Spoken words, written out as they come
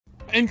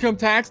Income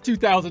tax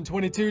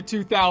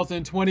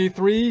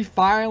 2022-2023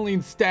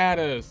 filing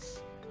status.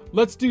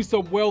 Let's do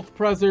some wealth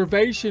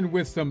preservation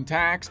with some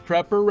tax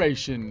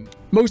preparation.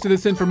 Most of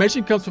this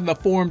information comes from the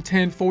Form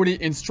 1040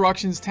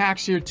 Instructions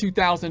Tax Year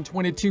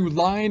 2022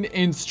 line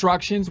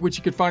instructions, which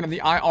you can find on the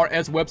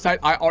IRS website,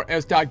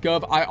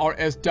 irs.gov,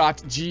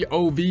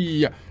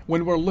 irs.gov.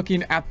 When we're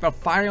looking at the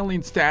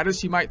filing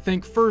status, you might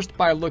think first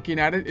by looking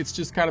at it, it's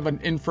just kind of an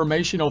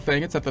informational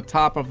thing. It's at the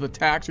top of the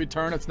tax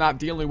return. It's not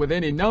dealing with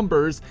any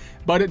numbers,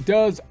 but it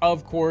does,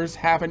 of course,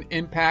 have an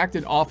impact,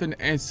 and often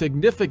a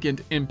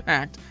significant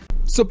impact.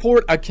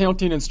 Support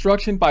accounting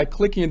instruction by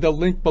clicking the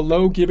link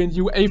below, giving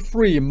you a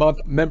free month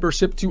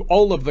membership to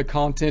all of the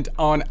content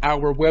on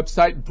our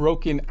website,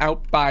 broken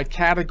out by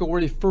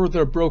category,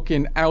 further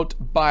broken out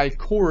by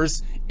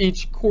course.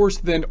 Each course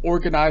then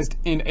organized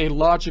in a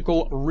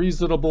logical,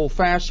 reasonable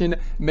fashion,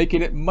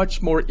 making it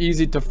much more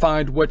easy to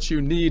find what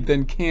you need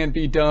than can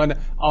be done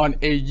on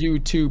a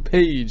YouTube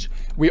page.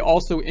 We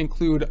also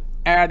include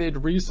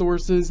added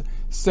resources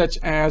such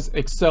as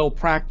Excel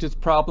practice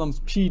problems,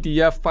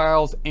 PDF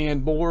files,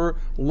 and more,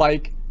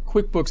 like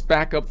QuickBooks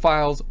backup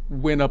files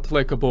when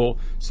applicable.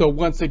 So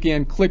once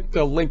again, click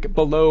the link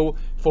below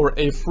for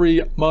a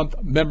free month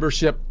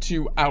membership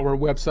to our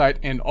website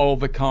and all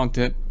the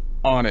content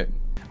on it.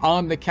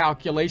 On the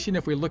calculation,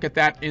 if we look at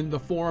that in the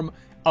form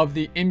of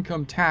the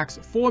income tax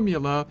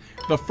formula,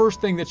 the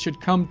first thing that should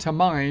come to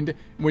mind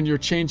when you're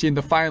changing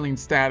the filing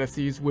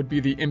statuses would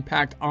be the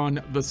impact on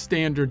the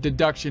standard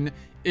deduction,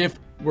 if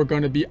we're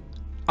going to be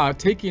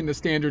taking the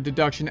standard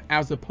deduction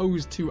as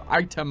opposed to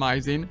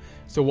itemizing.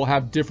 So we'll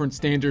have different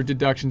standard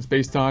deductions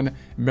based on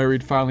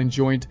married, filing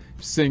joint,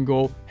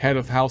 single, head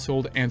of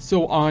household, and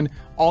so on.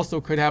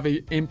 Also could have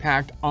an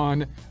impact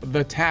on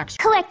the tax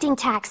collecting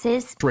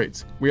taxes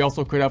rates. We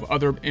also could have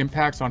other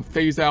impacts on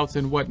phase outs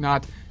and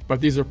whatnot, but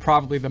these are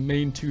probably the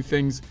main two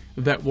things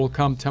that will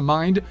come to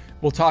mind.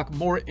 We'll talk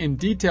more in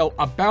detail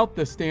about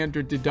the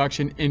standard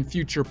deduction in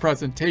future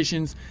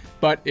presentations,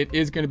 but it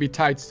is going to be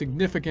tied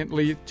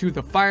significantly to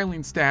the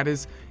filing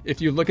status.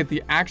 If you look at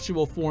the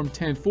actual Form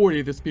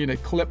 1040, this being a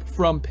clip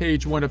from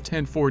page 1 of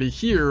 1040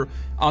 here,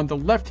 on the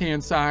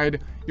left-hand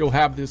side, you'll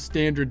have this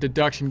standard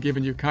deduction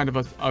giving you kind of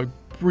a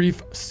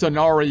brief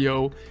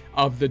scenario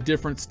of the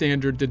different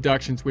standard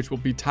deductions, which will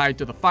be tied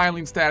to the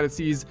filing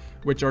statuses,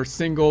 which are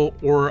single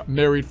or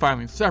married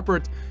filing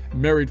separate,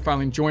 married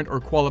filing joint or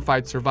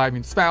qualified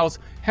surviving spouse,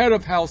 head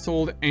of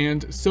household,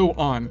 and so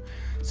on.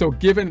 So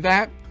given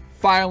that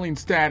filing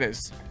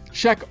status,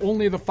 check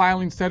only the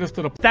filing status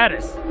that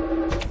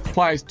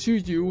applies to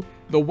you.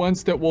 The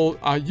ones that will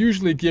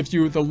usually give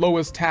you the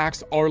lowest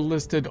tax are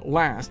listed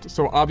last.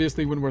 So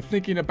obviously when we're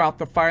thinking about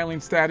the filing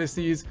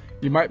statuses,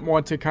 you might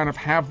want to kind of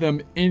have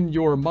them in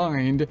your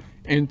mind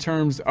in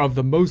terms of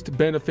the most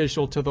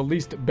beneficial to the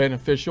least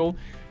beneficial.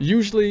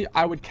 Usually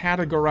I would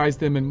categorize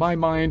them in my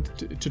mind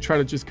to try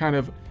to just kind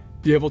of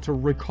be able to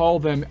recall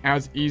them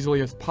as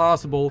easily as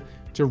possible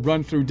to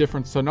run through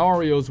different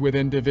scenarios with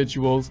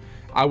individuals.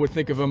 I would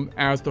think of them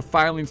as the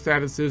filing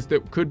statuses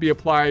that could be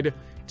applied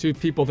to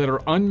people that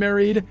are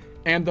unmarried,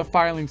 and the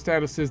filing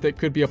statuses that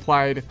could be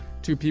applied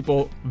to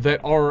people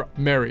that are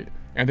married.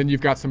 And then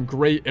you've got some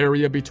gray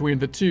area between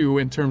the two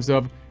in terms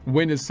of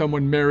when is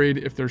someone married,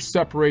 if they're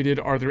separated,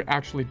 are they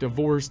actually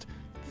divorced,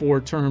 for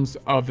terms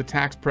of the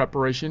tax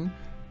preparation.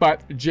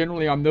 But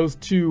generally on those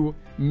two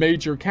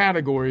major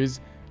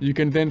categories, you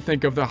can then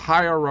think of the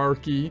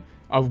hierarchy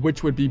of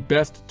which would be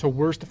best to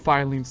worst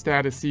filing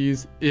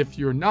statuses if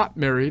you're not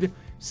married,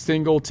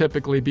 single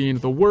typically being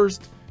the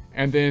worst,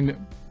 and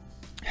then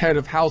head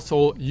of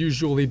household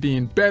usually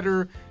being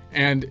better.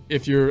 And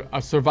if you're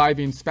a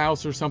surviving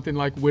spouse or something,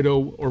 like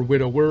widow or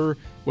widower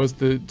was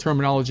the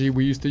terminology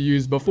we used to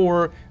use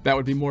before, that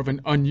would be more of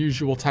an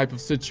unusual type of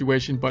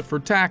situation. But for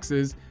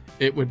taxes,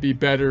 it would be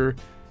better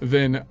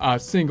than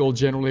single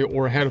generally,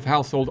 or head of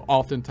household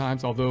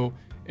oftentimes, although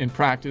in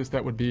practice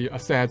that would be a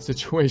sad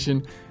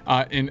situation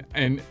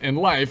in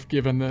life,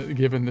 given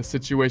the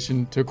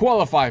situation to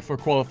qualify for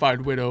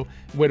qualified widower.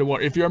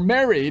 If you're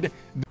married,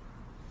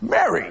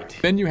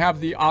 then you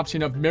have the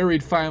option of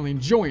married filing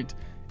joint.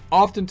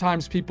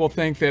 Oftentimes people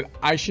think that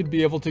I should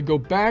be able to go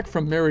back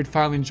from married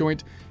filing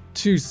joint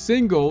to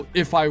single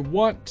if I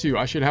want to.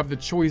 I should have the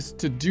choice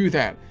to do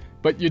that.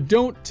 But you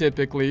don't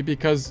typically,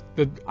 because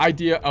the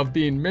idea of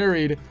being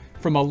married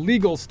from a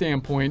legal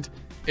standpoint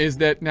is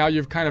that now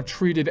you're kind of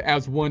treated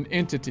as one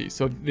entity.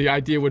 So the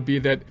idea would be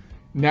that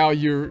now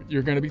you're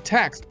going to be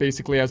taxed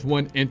basically as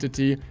one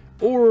entity.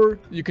 Or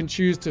you can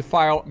choose to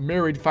file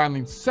married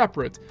filing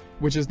separate,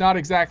 which is not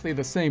exactly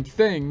the same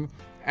thing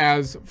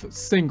as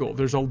single.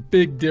 There's a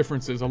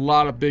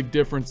lot of big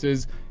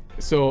differences.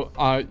 So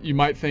you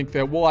might think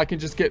that, well, I can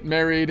just get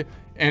married,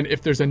 and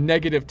if there's a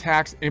negative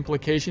tax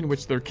implication,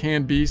 which there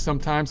can be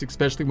sometimes,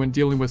 especially when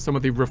dealing with some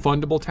of the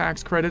refundable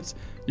tax credits,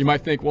 you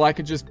might think, well, I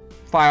could just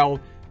file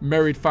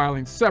married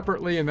filing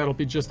separately and that'll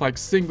be just like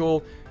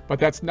single, but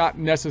that's not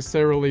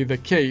necessarily the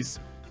case.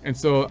 And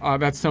so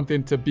that's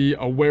something to be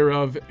aware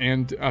of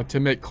and to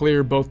make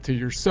clear both to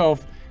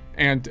yourself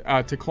and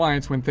to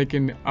clients when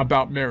thinking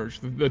about marriage.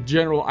 The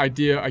general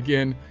idea,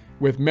 again,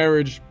 with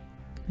marriage,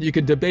 you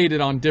could debate it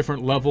on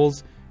different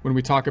levels. When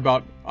we talk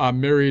about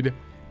married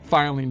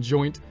filing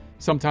joint,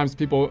 sometimes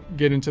people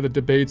get into the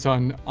debates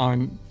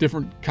on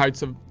different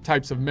types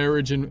of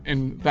marriage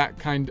and that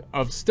kind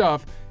of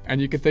stuff.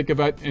 And you could think of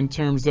it in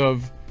terms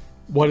of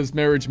what does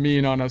marriage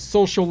mean on a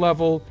social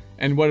level,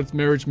 and what does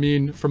marriage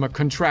mean from a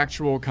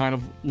contractual kind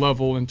of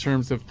level in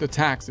terms of the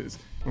taxes.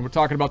 When we're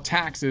talking about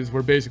taxes,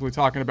 we're basically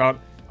talking about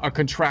a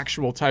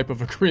contractual type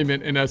of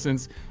agreement, in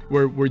essence,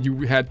 where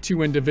you had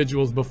two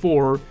individuals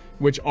before,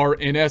 which are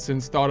in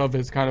essence thought of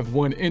as kind of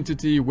one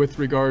entity with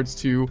regards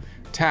to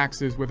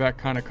taxes with that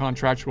kind of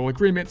contractual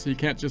agreement. So you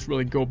can't just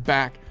really go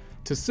back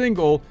to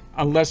single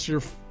unless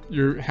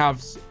you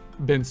have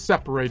been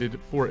separated,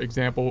 for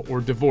example,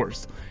 or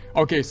divorced.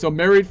 Okay, so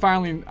married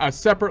filing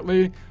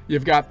separately,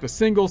 you've got the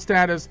single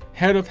status,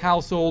 head of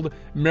household,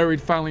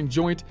 married filing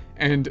joint,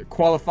 and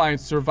qualifying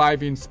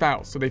surviving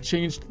spouse. So they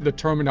changed the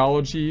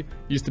terminology.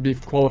 Used to be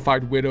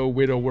qualified widow,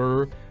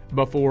 widower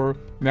before.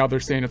 Now they're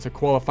saying it's a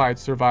qualified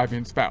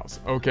surviving spouse.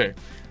 Okay,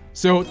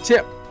 so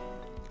tip,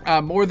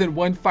 more than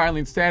one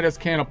filing status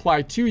can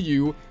apply to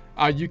you.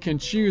 You can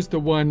choose the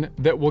one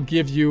that will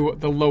give you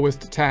the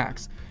lowest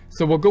tax.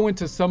 So we'll go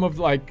into some of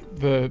like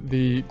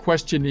the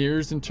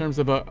questionnaires in terms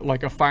of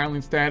a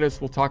filing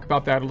status. We'll talk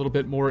about that a little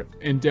bit more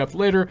in depth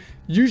later.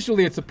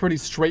 Usually it's a pretty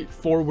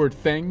straightforward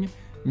thing,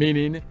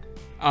 meaning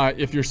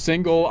if you're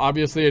single,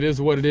 obviously it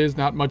is what it is.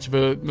 Not much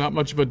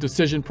of a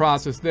decision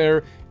process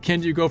there.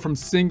 Can you go from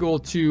single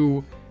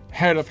to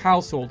head of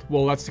household?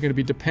 Well, that's going to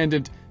be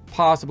dependent,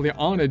 possibly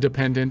on a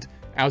dependent,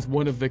 as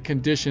one of the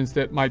conditions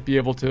that might be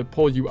able to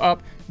pull you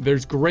up.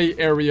 There's gray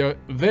area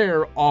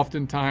there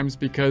oftentimes,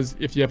 because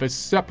if you have a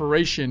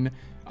separation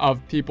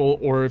of people,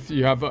 or if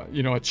you have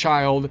a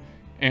child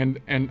and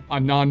a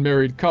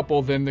non-married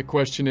couple, then the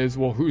question is,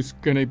 well, who's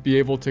going to be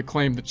able to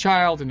claim the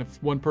child? And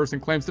if one person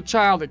claims the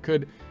child, it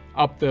could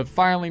up the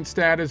filing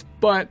status.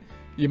 But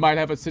you might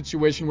have a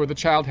situation where the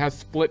child has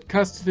split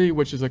custody,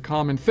 which is a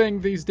common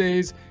thing these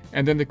days.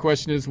 And then the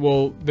question is,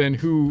 well, then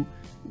who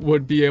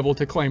would be able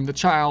to claim the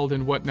child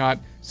and whatnot?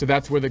 So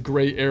that's where the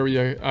gray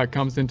area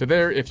comes into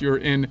there. If you're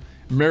in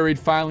married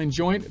filing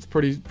joint, it's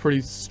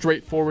pretty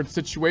straightforward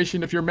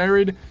situation. If you're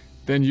married,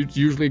 then you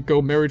usually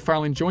go married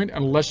filing joint,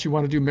 unless you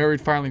want to do married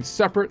filing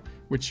separate,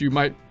 which you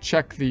might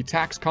check the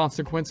tax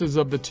consequences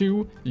of the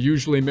two.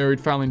 Usually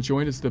married filing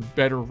joint is the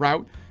better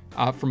route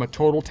from a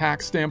total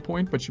tax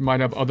standpoint, but you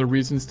might have other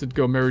reasons to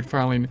go married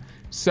filing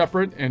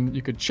separate, and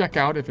you could check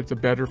out if it's a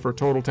better for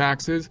total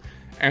taxes.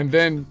 And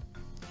then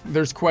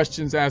there's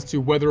questions as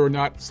to whether or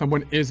not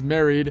someone is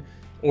married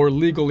or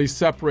legally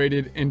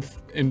separated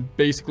and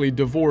basically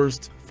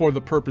divorced for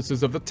the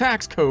purposes of the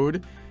tax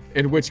code,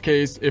 in which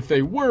case, if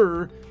they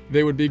were,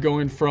 they would be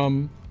going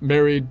from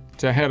married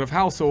to head of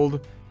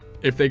household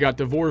if they got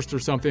divorced or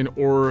something,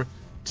 or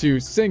to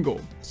single.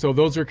 So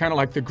those are kind of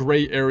like the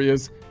gray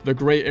areas. The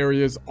gray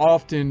areas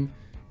often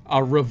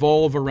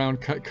revolve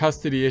around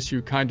custody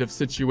issue kind of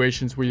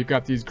situations where you've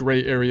got these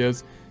gray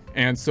areas.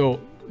 And so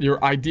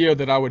your idea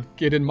that I would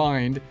get in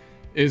mind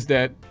is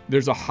that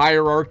there's a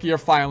hierarchy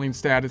of filing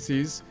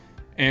statuses,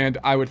 and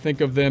I would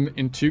think of them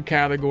in two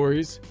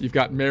categories. You've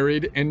got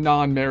married and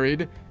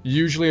non-married.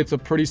 Usually it's a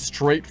pretty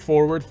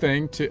straightforward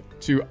thing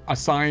to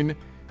assign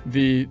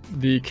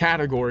the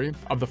category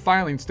of the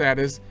filing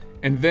status,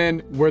 and then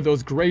where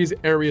those gray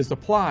areas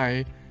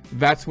apply,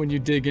 that's when you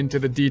dig into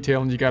the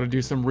detail and you got to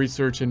do some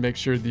research and make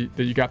sure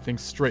that you got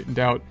things straightened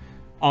out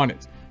on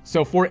it.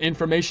 So for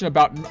information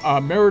about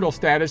marital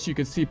status, you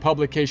can see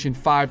publication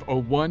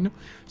 501.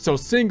 So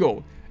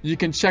single, you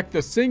can check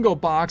the single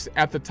box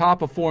at the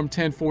top of Form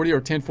 1040 or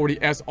 1040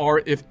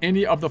 SR if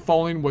any of the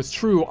following was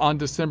true on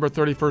December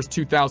 31st,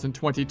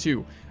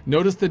 2022.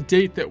 Notice the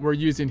date that we're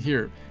using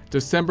here,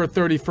 December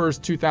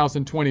 31st,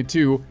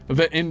 2022,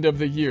 the end of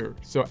the year.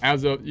 So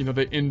as of,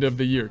 the end of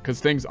the year, because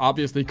things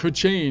obviously could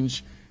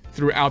change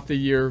throughout the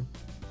year.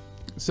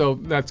 So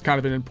that's kind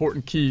of an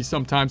important key.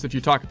 Sometimes if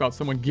you talk about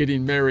someone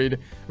getting married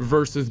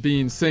versus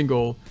being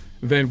single,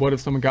 then what if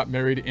someone got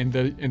married in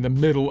the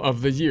middle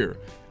of the year?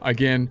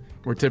 Again,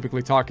 we're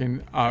typically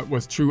talking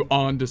was true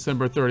on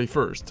December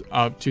 31st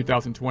of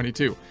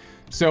 2022.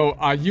 So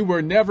you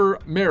were never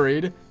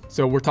married.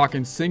 So we're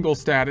talking single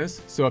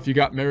status. So if you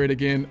got married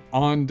again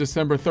on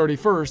December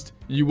 31st,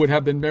 you would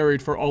have been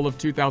married for all of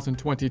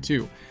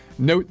 2022.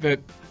 Note that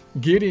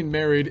getting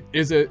married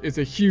is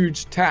a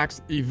huge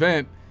tax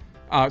event.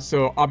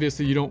 So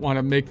obviously you don't want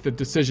to make the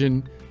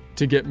decision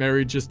to get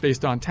married just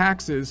based on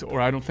taxes, or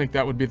I don't think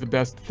that would be the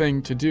best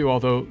thing to do.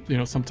 Although,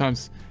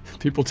 sometimes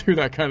people do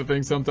that kind of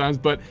thing sometimes,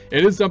 but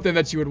it is something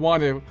that you would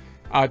want to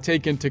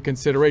take into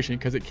consideration,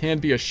 because it can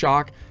be a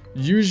shock.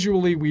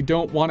 Usually we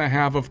don't want to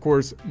have, of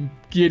course,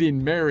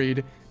 getting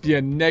married be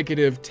a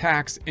negative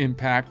tax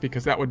impact,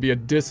 because that would be a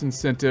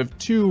disincentive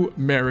to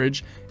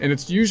marriage. And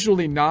it's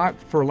usually not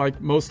for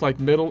most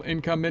middle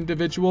income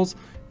individuals,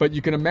 but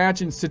you can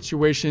imagine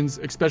situations,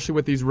 especially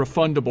with these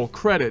refundable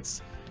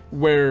credits,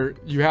 where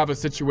you have a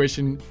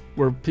situation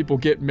where people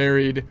get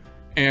married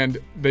and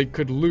they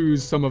could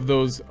lose some of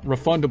those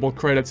refundable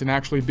credits and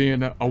actually be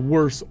in a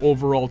worse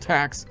overall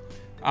tax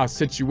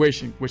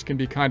situation, which can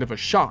be kind of a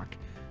shock.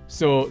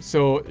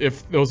 So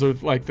if those are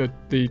like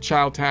the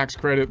child tax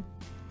credit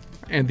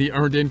and the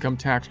earned income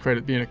tax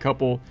credit being a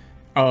couple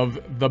of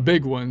the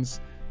big ones,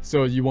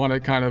 so you want to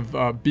kind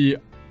of be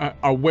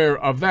aware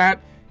of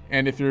that.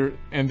 And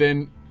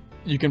then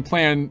you can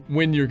plan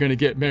when you're going to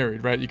get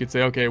married, right? You could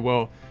say, okay,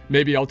 well,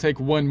 maybe I'll take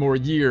one more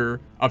year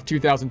of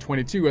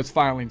 2022 as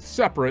filing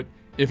separate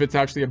if it's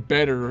actually a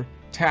better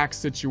tax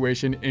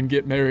situation, and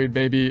get married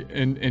maybe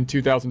in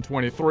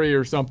 2023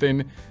 or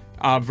something,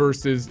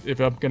 versus if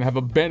I'm going to have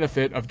a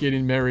benefit of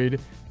getting married,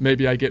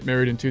 maybe I get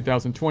married in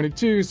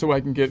 2022 so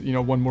I can get,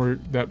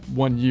 that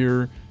 1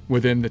 year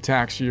within the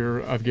tax year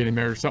of getting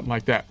married or something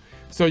like that.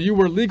 So you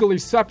were legally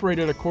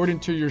separated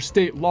according to your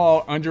state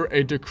law under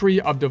a decree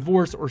of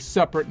divorce or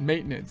separate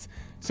maintenance.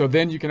 So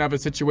then you can have a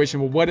situation,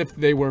 well, what if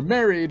they were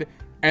married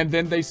and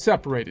then they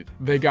separated,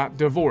 they got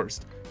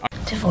divorced?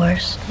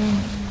 Divorce.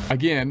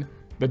 Again,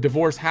 the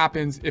divorce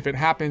happens if it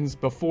happens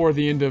before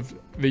the end of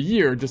the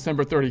year,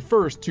 December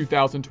 31st,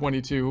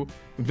 2022,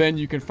 then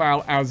you can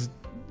file as,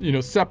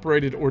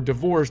 separated or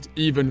divorced,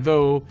 even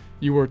though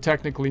you were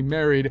technically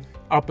married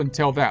up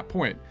until that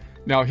point.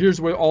 Now, here's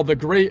where all the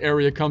gray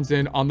area comes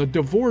in on the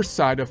divorce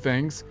side of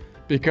things,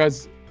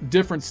 because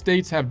different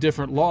states have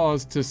different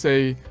laws to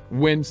say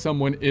when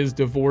someone is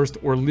divorced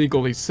or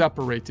legally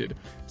separated.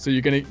 So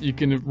you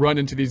can run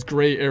into these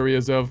gray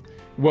areas of,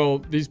 well,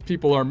 these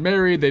people are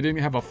married, they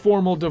didn't have a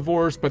formal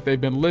divorce, but they've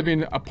been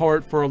living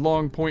apart for a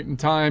long point in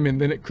time.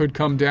 And then it could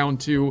come down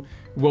to,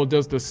 well,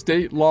 does the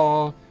state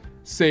law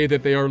say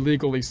that they are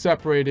legally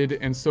separated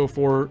and so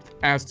forth,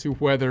 as to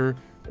whether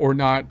or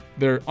not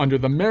they're under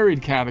the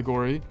married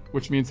category,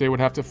 which means they would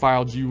have to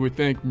file, you would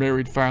think,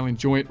 married filing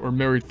joint or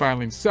married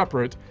filing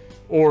separate,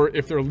 or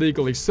if they're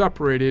legally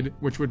separated,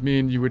 which would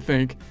mean you would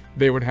think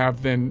they would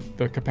have then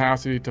the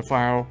capacity to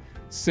file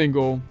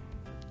single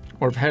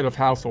or head of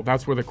household.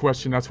 That's where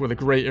the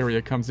gray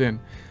area comes in.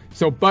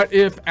 So, but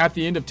if at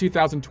the end of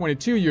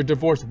 2022, your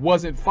divorce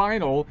wasn't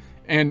final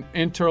and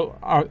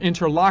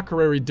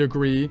interlocutory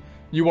degree,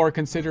 you are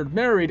considered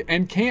married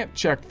and can't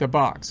check the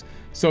box.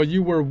 So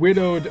you were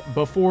widowed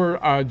before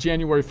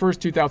January 1st,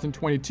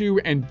 2022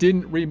 and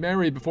didn't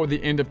remarry before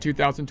the end of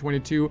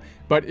 2022.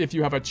 But if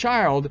you have a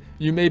child,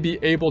 you may be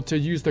able to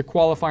use the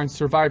qualifying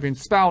surviving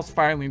spouse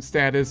filing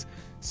status.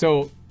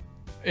 So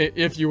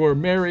if you were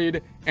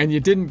married and you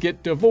didn't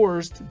get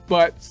divorced,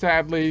 but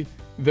sadly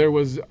there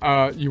was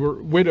you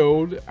were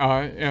widowed,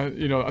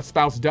 a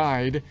spouse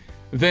died,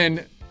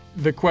 then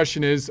the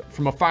question is,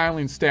 from a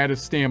filing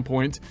status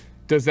standpoint,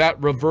 does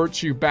that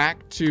revert you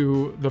back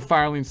to the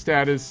filing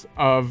status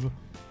of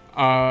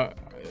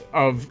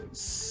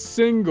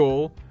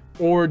single,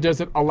 or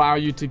does it allow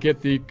you to get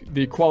the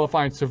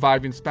qualifying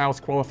surviving spouse,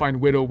 qualifying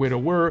widow,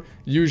 widower,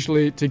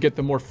 usually to get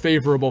the more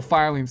favorable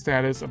filing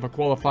status of a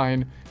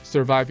qualifying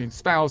surviving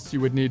spouse, you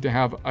would need to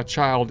have a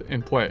child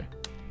in play.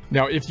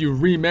 Now, if you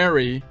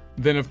remarry,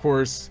 then of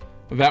course,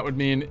 that would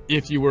mean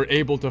if you were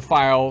able to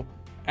file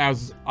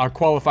as a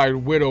qualified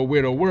widow,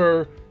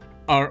 widower,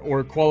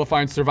 or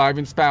qualifying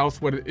surviving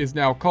spouse, what it is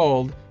now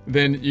called,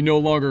 then you no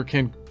longer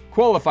can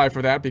qualify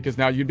for that, because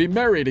now you'd be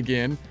married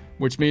again,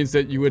 which means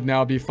that you would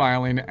now be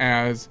filing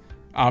as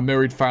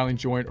married filing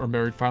joint or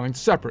married filing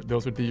separate.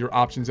 Those would be your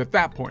options at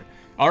that point.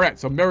 All right,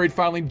 so married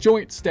filing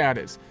joint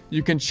status.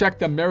 You can check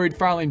the married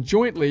filing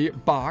jointly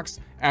box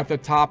at the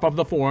top of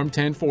the form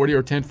 1040 or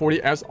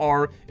 1040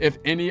 SR if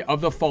any of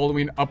the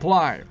following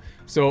apply.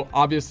 So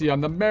obviously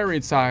on the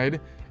married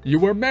side, you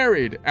were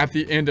married at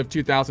the end of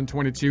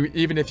 2022,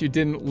 even if you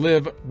didn't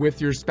live with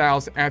your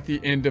spouse at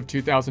the end of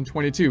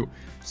 2022.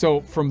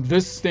 So from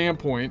this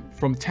standpoint,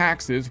 from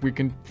taxes, we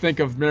can think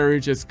of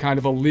marriage as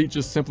kind of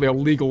just simply a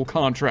legal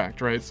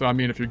contract, right? So I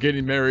mean, if you're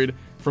getting married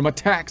from a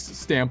tax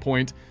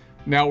standpoint,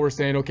 now we're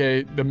saying,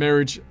 okay, the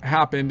marriage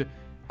happened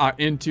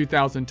in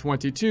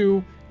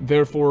 2022,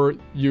 therefore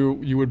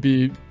you would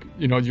be,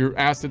 your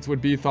assets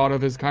would be thought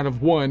of as kind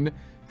of one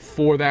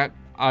for that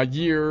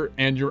year,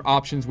 and your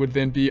options would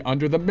then be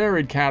under the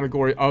married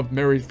category of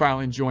married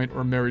filing joint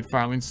or married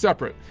filing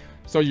separate.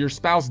 So your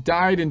spouse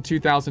died in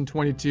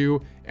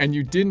 2022 and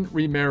you didn't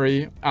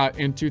remarry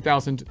in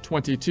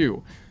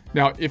 2022.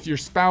 Now, if your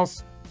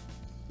spouse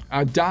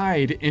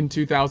died in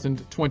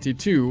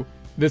 2022,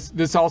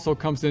 this also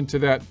comes into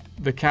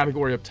the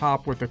category up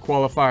top with the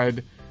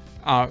qualified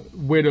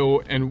widow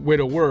and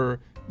widower.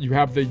 You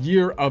have the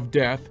year of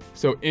death.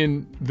 So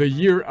in the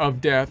year of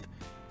death,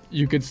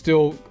 you could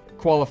still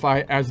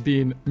qualify as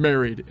being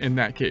married in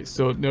that case.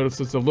 So notice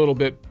it's a little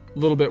bit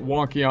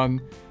wonky on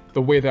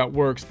the way that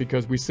works,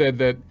 because we said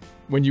that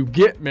when you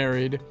get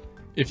married,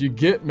 if you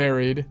get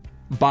married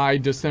by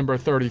December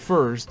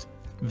 31st,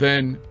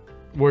 then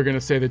we're going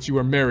to say that you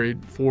were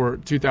married for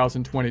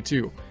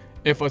 2022.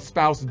 If a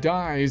spouse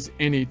dies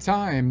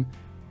anytime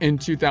in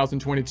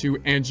 2022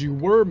 and you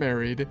were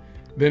married,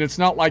 then it's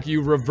not like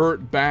you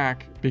revert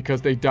back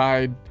because they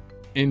died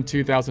in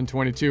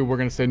 2022. We're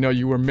going to say, no,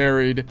 you were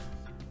married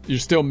you're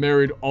still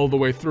married all the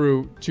way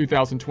through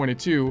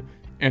 2022.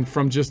 And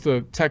from just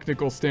a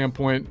technical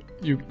standpoint,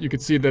 you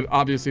could see that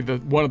obviously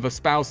one of the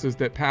spouses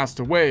that passed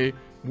away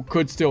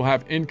could still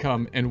have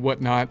income and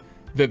whatnot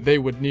that they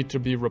would need to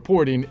be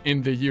reporting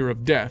in the year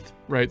of death,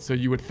 right? So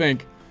you would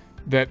think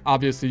that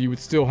obviously you would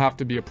still have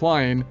to be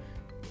applying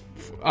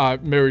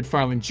married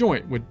filing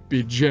joint would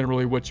be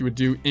generally what you would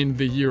do in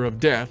the year of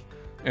death.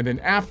 And then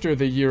after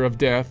the year of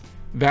death,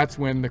 that's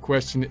when the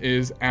question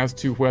is as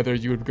to whether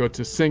you would go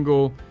to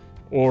single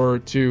or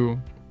to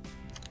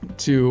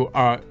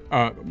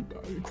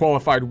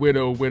qualified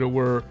widow,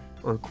 widower,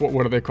 or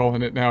what are they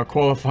calling it now?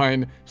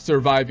 Qualifying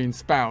surviving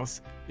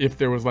spouse, if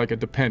there was like a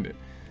dependent.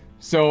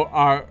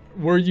 So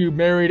were you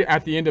married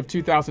at the end of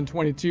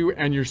 2022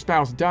 and your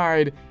spouse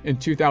died in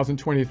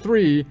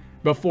 2023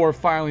 before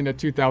filing a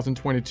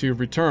 2022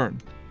 return?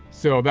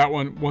 So that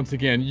one, once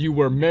again, you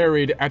were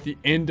married at the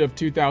end of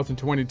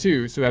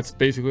 2022. So that's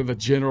basically the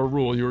general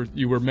rule.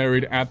 You were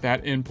married at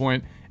that end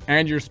point,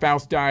 and your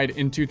spouse died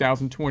in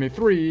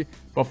 2023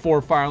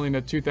 before filing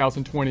a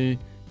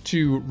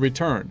 2022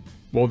 return.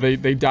 Well, they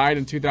died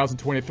in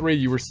 2023.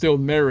 You were still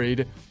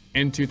married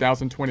in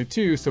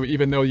 2022. So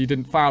even though you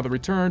didn't file the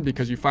return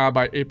because you filed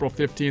by April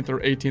 15th or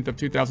 18th of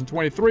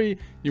 2023,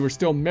 you were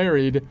still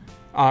married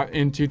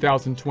in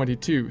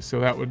 2022. So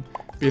that would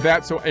be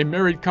that. So a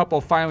married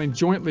couple filing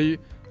jointly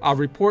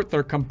report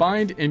their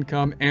combined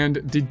income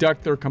and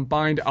deduct their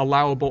combined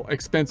allowable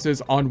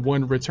expenses on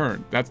one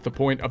return. That's the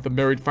point of the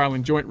married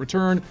filing joint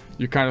return.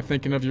 You're kind of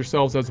thinking of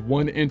yourselves as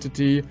one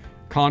entity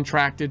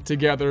contracted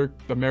together,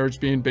 the marriage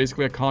being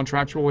basically a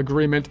contractual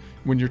agreement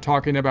when you're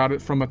talking about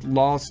it from a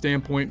law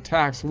standpoint,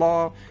 tax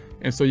law.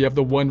 And so you have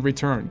the one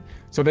return.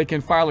 So they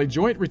can file a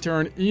joint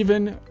return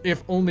even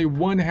if only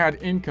one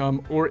had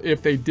income or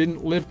if they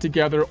didn't live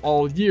together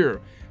all year.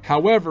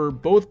 However,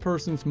 both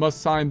persons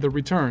must sign the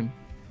return.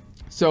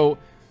 So,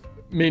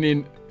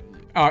 meaning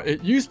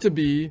it used to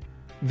be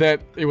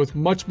that it was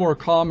much more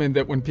common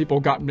that when people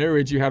got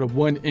married, you had a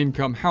one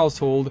income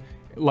household,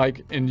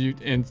 like, and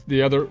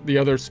the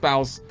other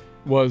spouse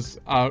was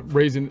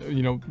raising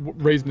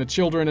the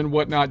children and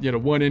whatnot. You had a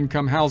one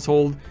income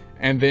household,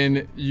 and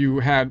then you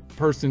had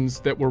persons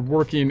that were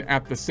working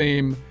at the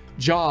same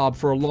job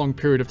for a long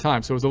period of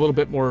time. So it was a little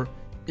bit more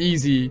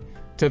easy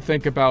to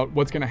think about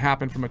what's going to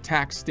happen from a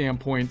tax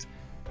standpoint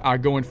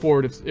going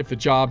forward if the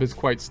job is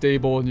quite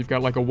stable and you've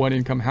got like a one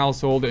income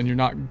household and you're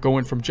not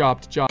going from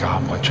job to job.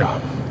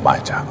 My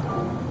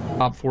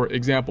job. For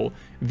example,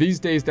 these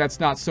days that's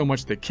not so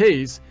much the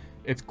case.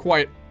 It's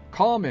quite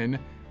common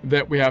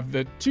that we have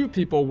the two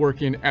people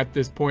working at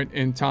this point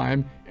in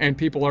time, and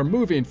people are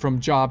moving from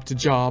job to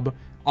job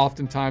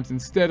oftentimes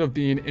instead of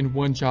being in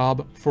one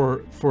job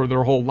for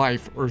their whole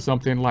life or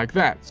something like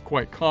that. It's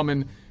quite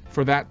common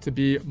for that to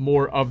be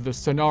more of the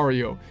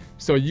scenario.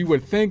 So you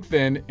would think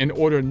then, in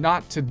order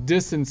not to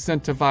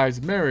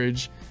disincentivize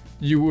marriage,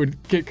 you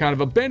would get kind of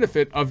a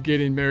benefit of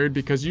getting married,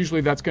 because usually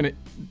that's gonna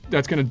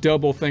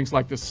double things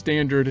like the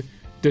standard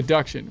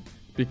deduction,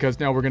 because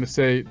now we're gonna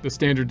say the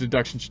standard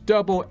deduction should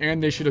double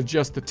and they should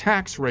adjust the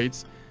tax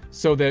rates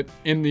so that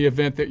in the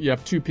event that you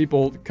have two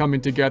people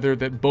coming together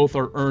that both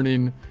are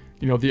earning,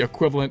 the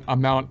equivalent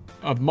amount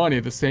of money,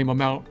 the same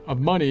amount of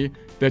money,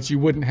 that you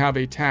wouldn't have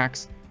a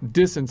tax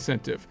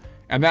disincentive.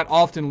 And that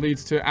often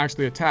leads to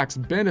actually a tax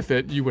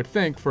benefit, you would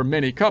think, for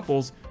many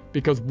couples,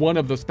 because one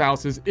of the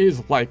spouses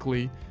is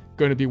likely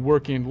going to be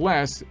working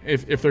less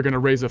if they're going to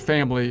raise a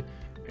family.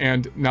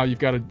 And now you've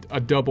got a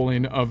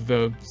doubling of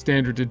the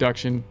standard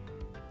deduction,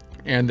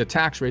 and the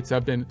tax rates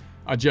have been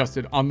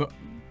adjusted.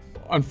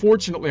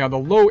 Unfortunately, on the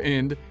low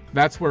end,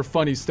 that's where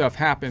funny stuff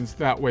happens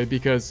that way,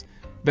 because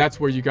that's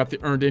where you got the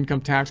earned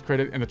income tax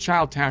credit and the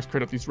child tax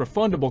credit, these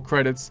refundable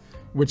credits,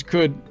 which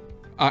could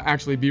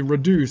actually be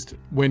reduced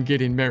when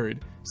getting married.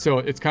 So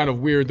it's kind of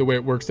weird the way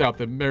it works out.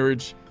 The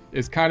marriage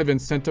is kind of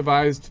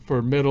incentivized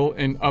for middle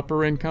and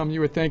upper income,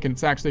 you would think, and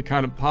it's actually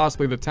kind of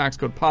possibly the tax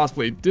code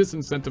possibly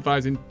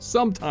disincentivizing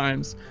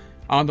sometimes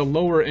on the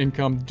lower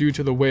income due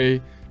to the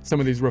way some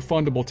of these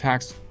refundable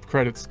tax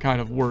credits kind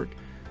of work.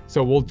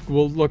 So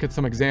we'll look at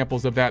some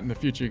examples of that in the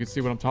future. You can see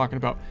what I'm talking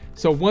about.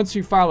 So once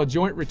you file a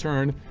joint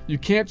return, you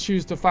can't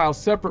choose to file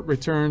separate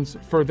returns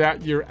for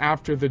that year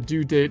after the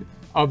due date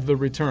of the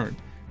return.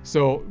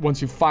 So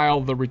once you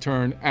file the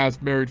return as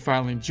married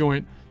filing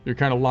joint, you're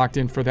kind of locked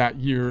in for that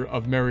year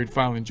of married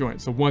filing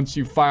joint. So once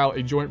you file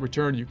a joint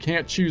return, you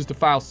can't choose to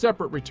file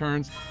separate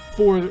returns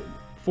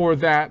for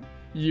that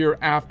year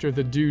after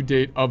the due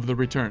date of the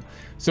return.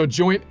 So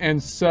joint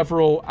and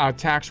several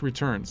tax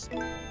returns.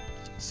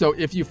 So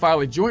if you file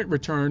a joint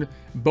return,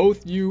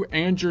 both you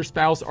and your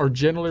spouse are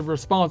generally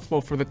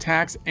responsible for the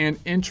tax and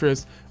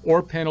interest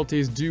or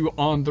penalties due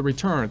on the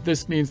return.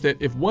 This means that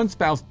if one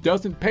spouse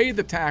doesn't pay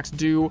the tax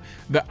due,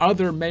 the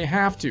other may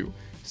have to.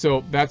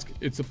 So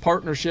it's a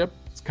partnership.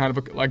 It's kind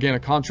of, again, a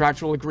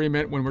contractual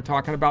agreement when we're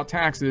talking about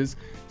taxes.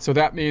 So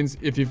that means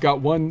if you've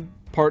got one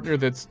partner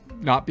that's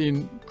not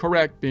being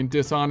correct, being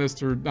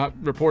dishonest, or not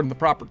reporting the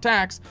proper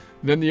tax,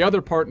 then the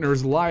other partner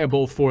is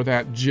liable for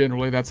that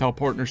generally. That's how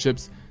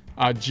partnerships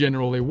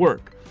generally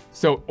work.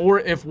 So, or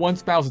if one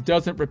spouse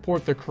doesn't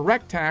report the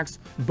correct tax,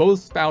 both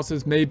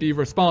spouses may be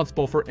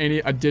responsible for any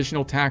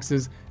additional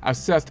taxes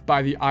assessed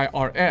by the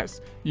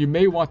IRS. You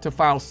may want to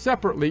file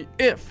separately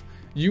if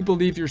you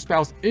believe your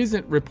spouse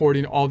isn't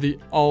reporting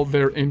all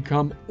their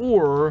income,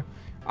 or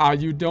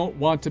you don't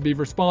want to be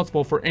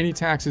responsible for any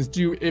taxes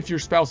due if your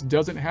spouse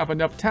doesn't have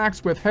enough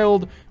tax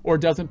withheld or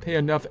doesn't pay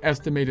enough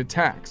estimated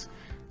tax.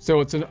 So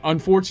it's an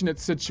unfortunate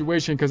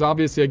situation because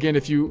obviously, again,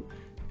 if you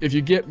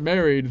get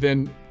married,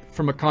 then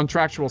from a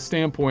contractual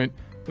standpoint,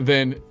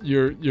 then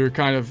you're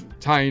kind of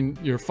tying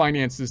your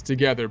finances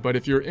together. But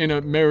if you're in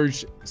a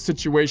marriage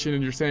situation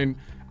and you're saying,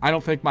 I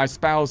don't think my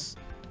spouse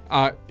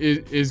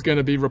is going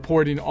to be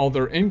reporting all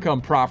their income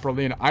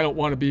properly, and I don't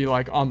want to be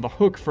like on the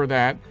hook for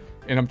that,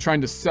 and I'm trying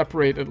to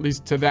separate at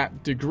least to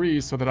that degree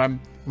so that I'm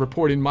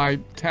reporting my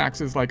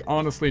taxes like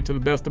honestly to the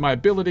best of my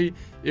ability,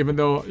 even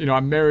though, you know,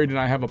 I'm married and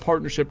I have a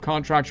partnership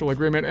contractual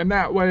agreement, and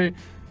that way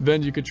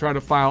then you could try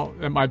to file.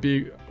 That might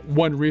be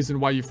one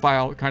reason why you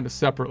file kind of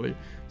separately.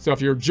 So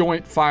if you're a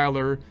joint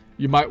filer,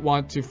 you might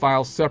want to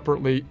file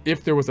separately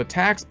if there was a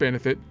tax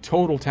benefit,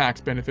 total tax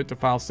benefit, to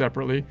file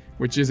separately,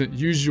 which isn't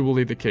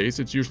usually the case.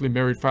 It's usually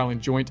married filing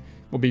joint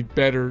will be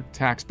better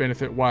tax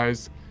benefit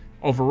wise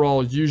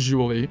overall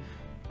usually.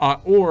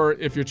 Or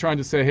if you're trying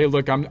to say, hey,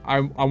 look, I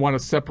want to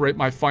separate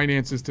my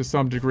finances to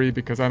some degree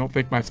because I don't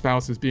think my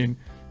spouse is being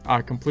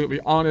completely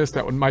honest,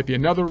 that one might be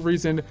another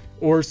reason.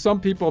 Or some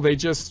people, they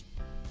just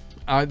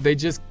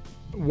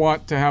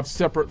want to have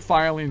separate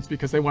filings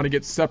because they want to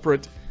get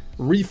separate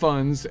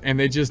refunds and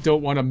they just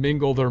don't want to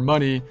mingle their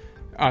money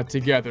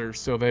together.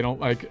 So they don't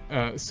like,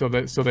 so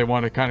they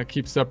want to kind of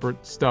keep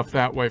separate stuff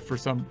that way for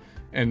some.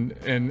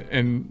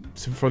 And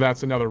for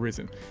that's another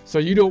reason. So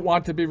you don't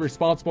want to be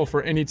responsible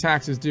for any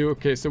taxes due.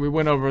 Okay, so we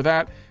went over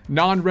that.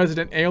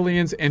 Non-resident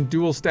aliens and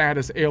dual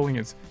status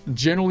aliens.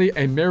 Generally,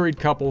 a married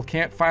couple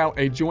can't file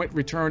a joint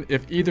return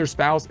if either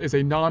spouse is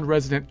a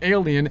non-resident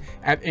alien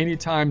at any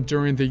time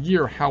during the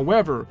year.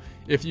 However,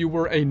 if you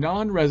were a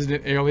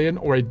non-resident alien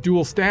or a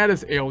dual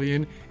status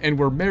alien and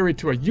were married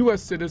to a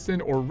U.S.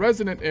 citizen or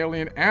resident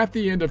alien at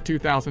the end of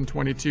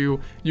 2022,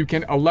 you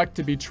can elect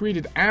to be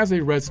treated as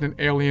a resident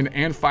alien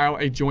and file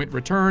a joint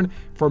return.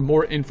 For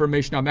more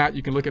information on that,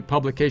 you can look at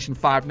publication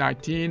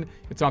 519.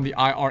 It's on the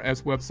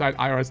IRS website,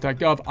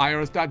 irs.gov,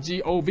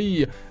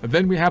 irs.gov.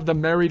 Then we have the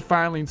married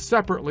filing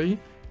separately.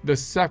 The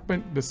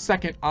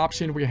second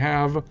option we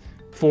have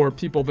for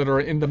people that are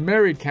in the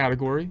married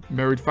category,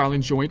 married filing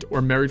joint or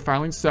married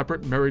filing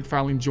separate. Married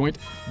filing joint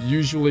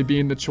usually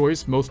being the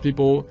choice. Most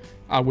people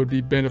would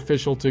be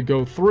beneficial to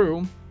go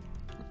through.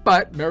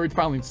 But married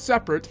filing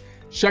separate,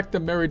 check the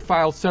married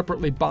file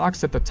separately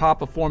box at the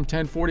top of Form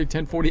 1040,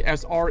 1040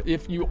 SR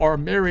if you are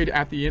married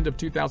at the end of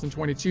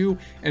 2022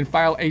 and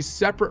file a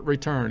separate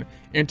return.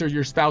 Enter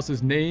your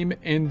spouse's name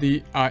in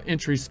the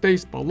entry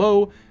space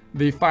below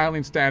the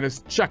filing status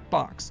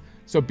checkbox.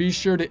 So be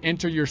sure to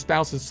enter your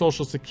spouse's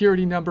social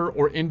security number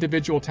or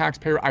individual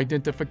taxpayer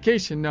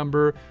identification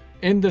number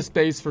in the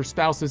space for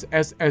spouse's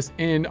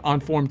SSN on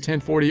Form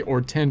 1040 or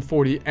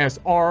 1040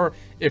 SR.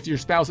 If your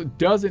spouse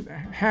doesn't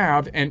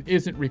have and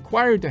isn't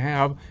required to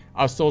have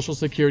a social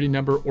security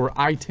number or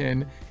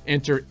ITIN,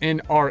 enter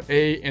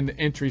NRA in the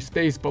entry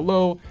space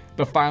below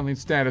the filing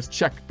status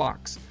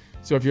checkbox.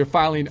 So if you're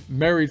filing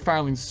married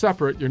filing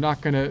separate, you're not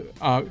going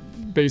to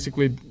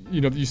basically,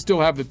 you still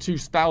have the two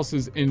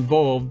spouses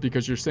involved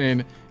because you're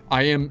saying,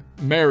 I am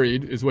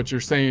married is what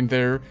you're saying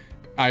there.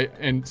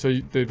 And so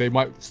they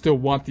might still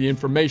want the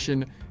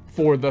information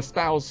for the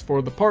spouse,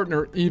 for the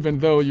partner, even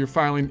though you're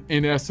filing,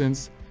 in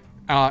essence,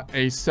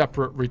 a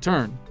separate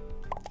return.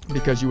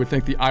 Because you would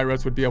think the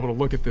IRS would be able to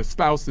look at the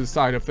spouse's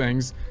side of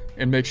things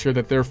and make sure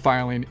that they're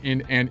filing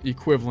in an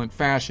equivalent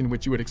fashion,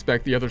 which you would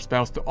expect the other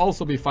spouse to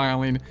also be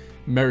filing,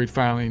 married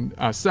filing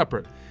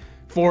separate.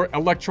 For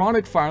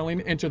electronic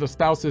filing, enter the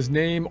spouse's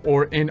name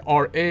or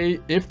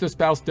NRA if the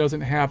spouse doesn't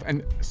have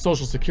a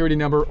social security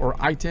number or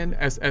ITIN,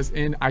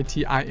 SSN,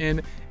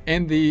 ITIN,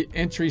 in the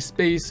entry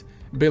space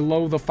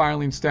below the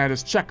filing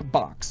status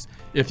checkbox.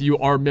 If you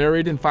are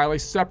married and file a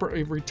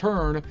separate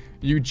return,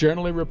 you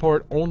generally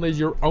report only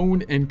your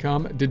own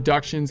income,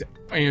 deductions,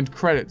 and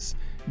credits.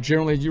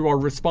 Generally, you are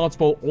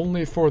responsible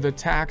only for the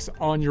tax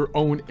on your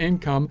own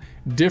income.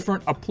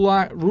 Different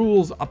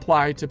rules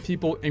apply to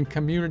people in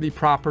community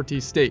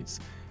property states.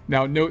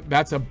 Now, note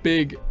that's a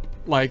big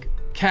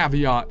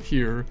caveat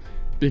here,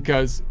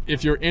 because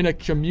if you're in a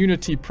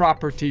community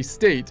property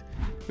state,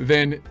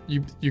 then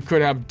you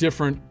could have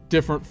different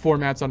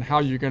formats on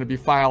how you're going to be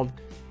filed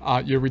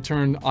your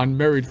return on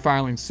married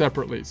filing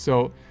separately.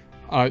 So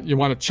you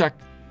want to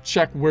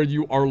check where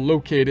you are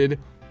located,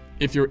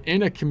 if you're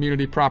in a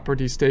community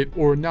property state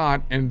or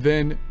not, and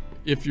then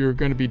if you're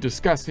going to be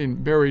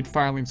discussing married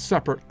filing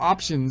separate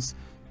options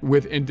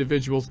with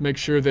individuals, make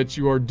sure that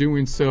you are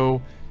doing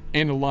so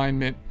in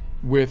alignment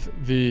with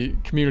the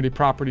community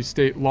property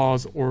state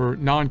laws or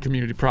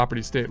non-community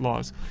property state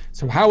laws.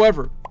 So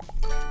however,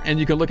 and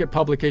you can look at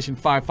publication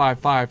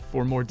 555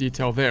 for more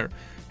detail there.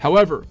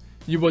 However,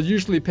 you will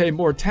usually pay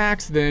more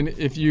tax than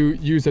if you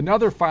use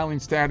another filing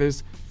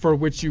status for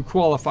which you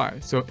qualify.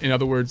 So in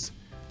other words,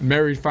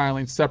 married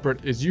filing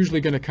separate is usually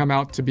going to come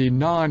out to be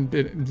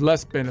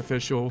less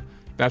beneficial.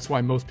 That's why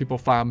most people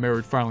file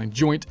married filing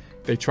joint.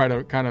 They try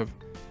to kind of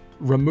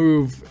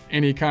remove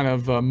any kind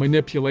of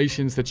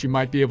manipulations that you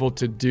might be able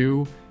to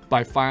do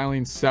by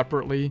filing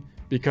separately,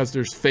 because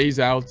there's phase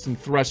outs and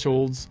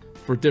thresholds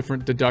for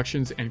different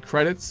deductions and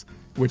credits,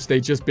 which they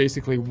just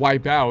basically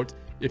wipe out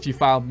if you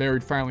file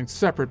married filing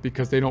separate,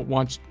 because they don't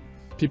want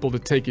people to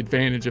take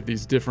advantage of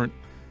these different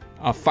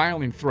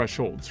filing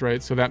thresholds,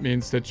 right? So that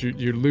means that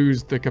you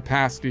lose the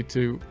capacity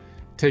to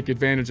take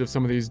advantage of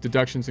some of these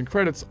deductions and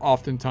credits.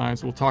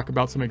 Oftentimes, we'll talk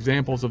about some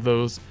examples of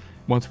those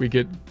once we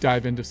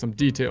dive into some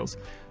details.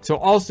 So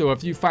also,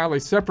 if you file a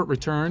separate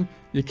return,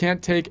 you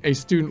can't take a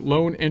student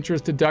loan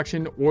interest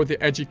deduction or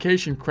the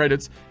education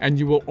credits, and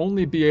you will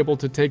only be able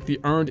to take the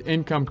earned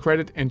income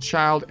credit and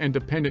child and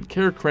dependent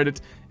care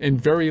credit in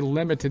very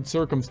limited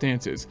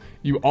circumstances.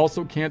 You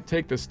also can't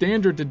take the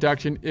standard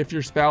deduction if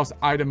your spouse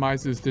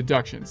itemizes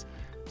deductions.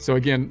 So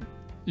again,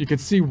 you can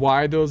see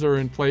why those are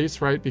in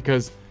place, right?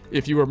 Because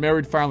if you were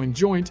married filing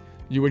joint,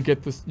 you would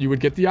get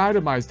the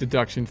itemized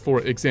deduction,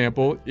 for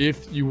example,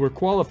 if you were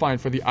qualifying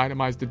for the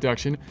itemized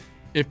deduction.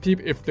 If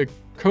the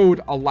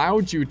code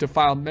allowed you to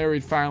file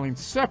married filing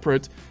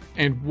separate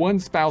and one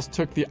spouse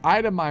took the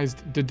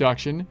itemized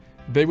deduction,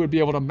 they would be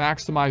able to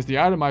maximize the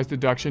itemized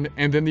deduction,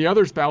 and then the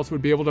other spouse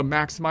would be able to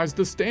maximize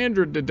the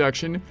standard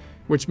deduction,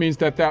 which means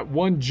that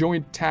one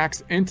joint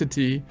tax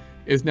entity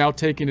is now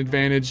taking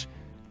advantage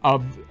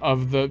of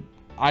the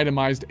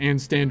itemized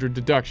and standard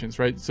deductions,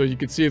 right? So you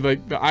can see,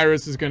 like, the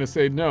IRS is going to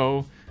say,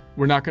 no,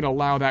 we're not going to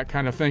allow that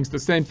kind of things. The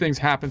same things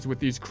happens with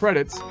these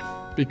credits,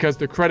 because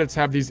the credits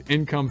have these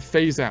income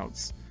phase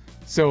outs.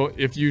 So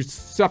if you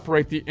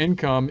separate the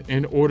income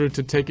in order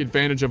to take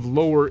advantage of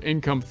lower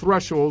income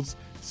thresholds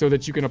so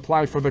that you can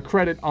apply for the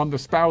credit on the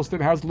spouse that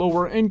has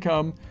lower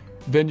income,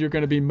 then you're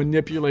going to be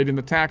manipulating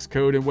the tax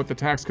code. And what the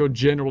tax code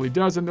generally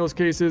does in those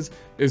cases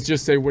is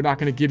just say, we're not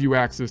going to give you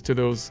access to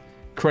those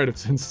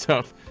credits and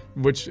stuff,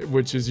 which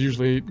is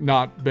usually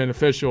not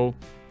beneficial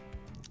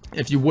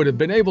if you would have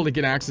been able to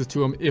get access to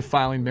them if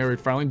filing married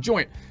filing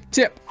joint.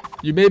 Tip: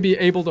 you may be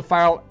able to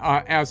file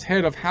as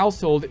head of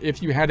household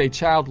if you had a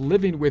child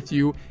living with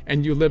you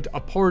and you lived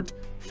apart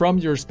from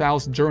your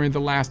spouse during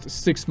the last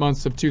 6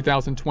 months of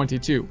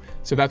 2022.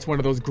 So that's one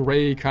of those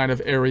gray kind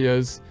of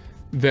areas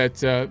that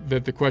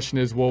the question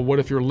is, well, what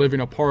if you're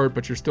living apart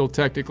but you're still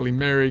technically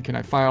married? Can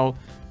I file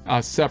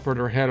separate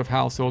or head of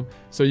household?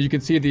 So you can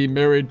see the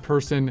married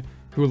person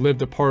who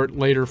lived apart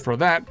later for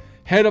that.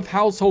 Head of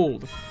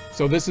household.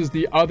 So this is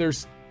the other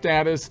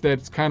status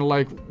that's kind of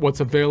like what's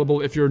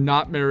available if you're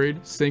not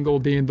married, single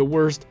being the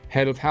worst,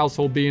 head of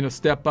household being a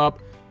step up,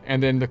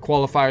 and then the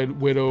qualified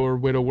widow or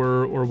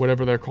widower or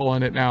whatever they're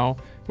calling it now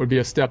would be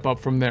a step up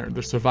from there,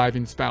 the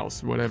surviving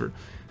spouse, whatever.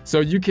 So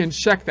you can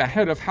check the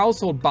head of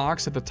household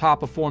box at the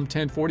top of Form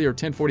 1040 or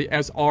 1040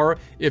 SR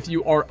if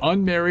you are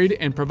unmarried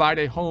and provide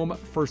a home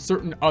for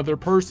certain other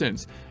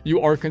persons.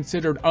 You are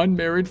considered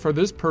unmarried for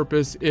this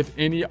purpose if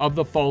any of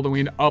the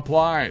following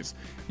applies.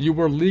 You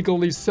were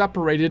legally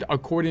separated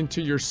according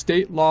to your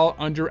state law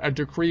under a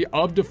decree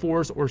of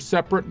divorce or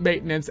separate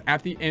maintenance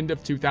at the end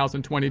of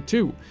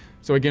 2022.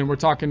 So again, we're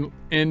talking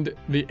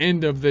the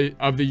end of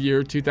the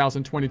year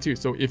 2022.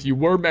 So if you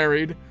were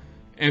married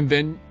and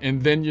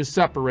then you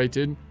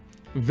separated,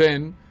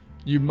 then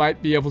you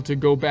might be able to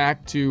go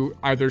back to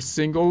either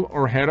single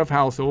or head of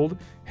household.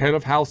 Head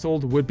of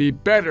household would be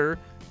better,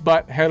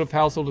 but head of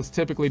household is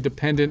typically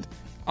dependent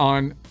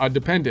on a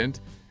dependent,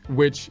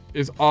 which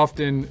is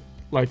often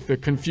like the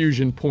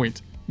confusion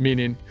point,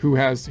 meaning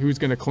who's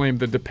going to claim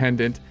the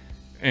dependent,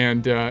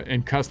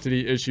 and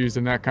custody issues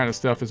and that kind of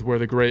stuff is where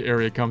the gray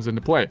area comes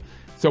into play.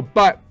 So,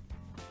 but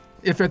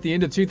if at the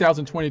end of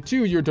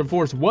 2022 your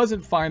divorce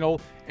wasn't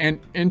final, an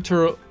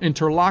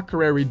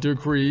interlocutory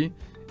decree,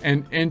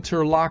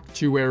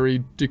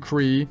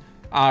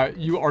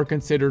 you are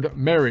considered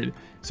married.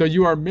 So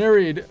you are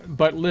married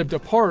but lived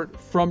apart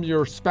from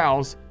your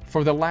spouse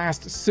for the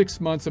last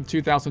 6 months of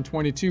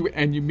 2022,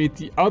 and you meet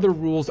the other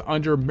rules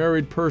under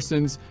married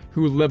persons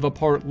who live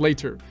apart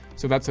later.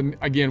 So that's,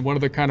 again, one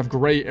of the kind of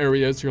gray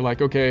areas. You're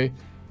like, okay,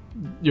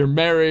 you're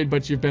married,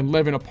 but you've been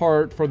living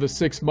apart for the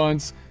 6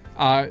 months.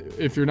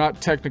 If you're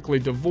not technically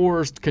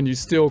divorced, can you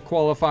still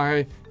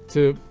qualify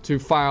to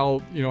file,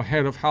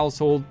 head of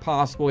household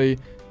possibly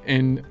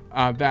in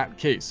that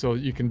case? So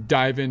you can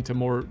dive into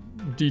more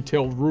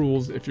detailed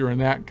rules if you're in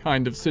that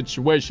kind of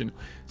situation.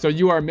 So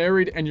you are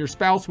married and your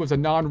spouse was a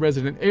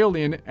non-resident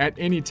alien at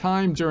any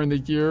time during the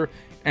year,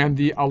 and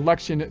the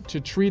election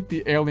to treat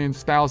the alien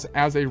spouse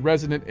as a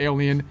resident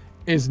alien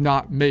is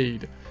not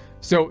made.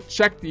 So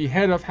check the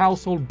head of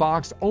household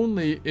box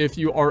only if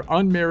you are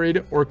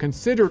unmarried or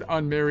considered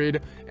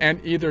unmarried,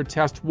 and either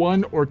test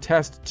 1 or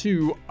test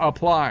 2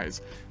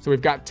 applies. So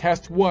we've got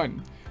test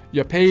 1.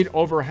 You paid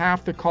over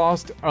half the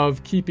cost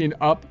of keeping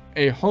up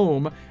a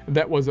home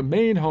that was a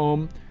main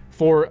home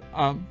for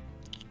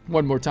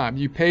One more time.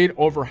 You paid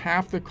over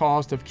half the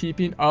cost of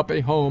keeping up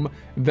a home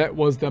that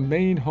was the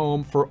main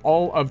home for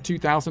all of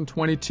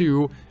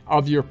 2022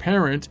 of your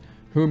parent,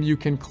 whom you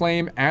can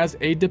claim as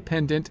a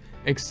dependent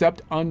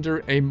except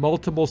under a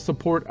multiple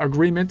support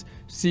agreement.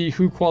 See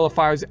who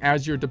qualifies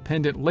as your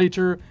dependent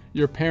later.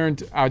 Your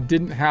parent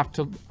didn't have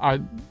to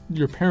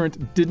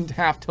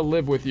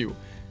live with you.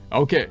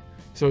 Okay,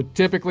 so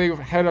typically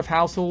head of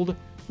household,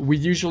 we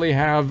usually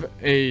have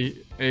a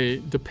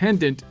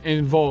dependent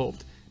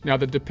involved. Now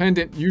the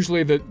dependent,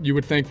 usually that you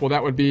would think, well,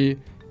 that would be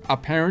a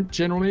parent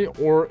generally,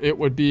 or it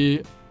would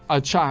be a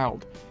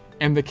child.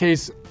 In the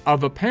case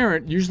of a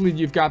parent, usually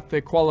you've got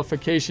the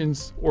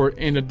qualifications, or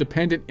in a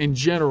dependent in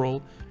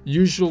general,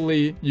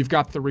 usually you've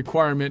got the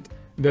requirement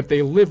that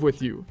they live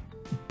with you.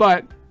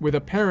 But with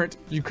a parent,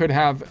 you could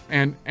have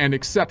an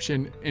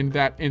exception in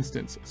that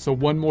instance. So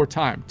one more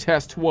time,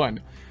 test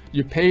one.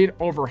 You paid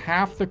over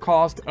half the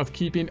cost of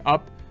keeping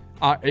up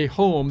a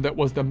home that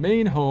was the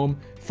main home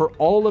for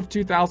all of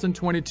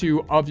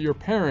 2022 of your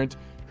parent,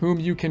 whom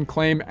you can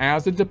claim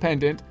as a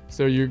dependent.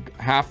 So you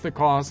half the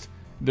cost,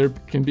 there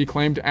can be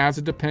claimed as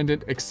a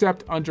dependent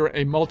except under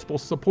a multiple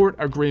support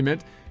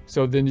agreement.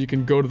 So then you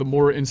can go to the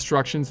more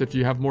instructions if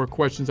you have more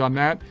questions on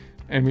that,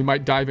 and we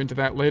might dive into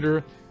that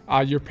later.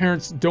 Your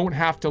parents don't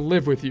have to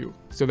live with you.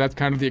 So that's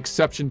kind of the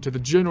exception to the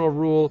general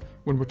rule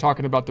when we're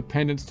talking about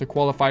dependents to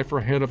qualify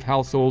for head of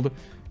household,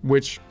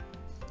 which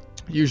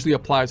usually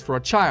applies for a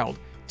child.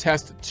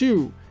 Test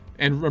two.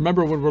 And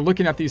remember, when we're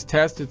looking at these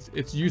tests,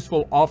 it's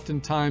useful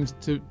oftentimes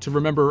to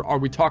remember, are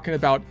we talking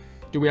about,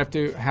 do we have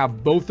to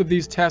have both of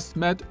these tests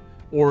met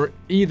or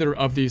either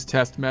of these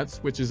tests met,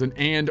 which is an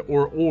and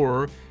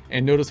or.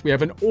 And notice we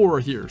have an or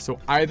here. So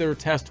either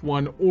test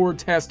one or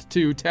test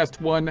two.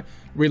 Test one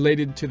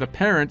related to the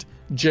parent,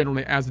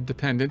 generally as a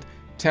dependent.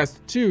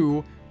 Test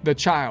two, the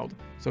child.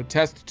 So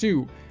test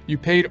two, you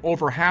paid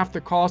over half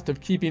the cost of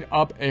keeping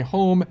up a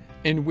home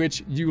in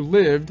which you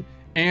lived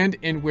and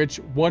in which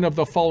one of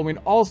the following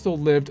also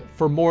lived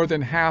for more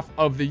than half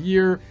of the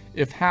year.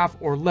 If half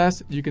or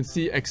less, you can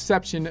see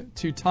exception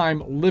to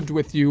time lived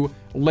with you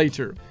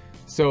later.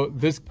 So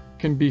this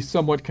can be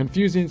somewhat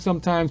confusing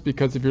sometimes,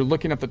 because if you're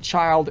looking at the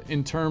child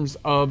in terms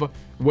of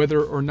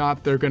whether or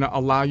not they're going to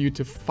allow you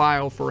to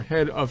file for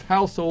head of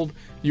household,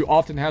 you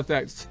often have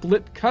that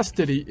split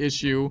custody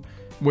issue,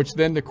 which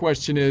then the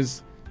question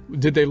is,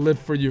 did they live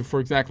for you for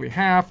exactly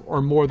half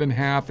or more than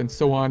half, and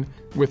so on,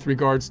 with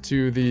regards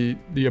to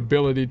the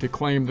ability to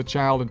claim the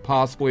child and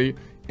possibly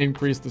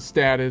increase the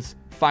status,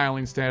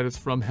 filing status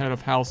from head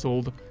of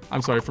household,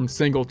 from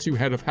single to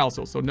head of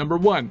household. So number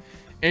one,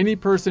 any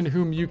person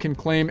whom you can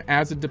claim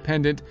as a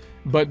dependent,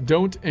 but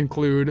don't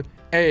include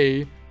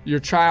A, your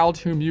child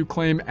whom you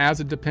claim as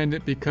a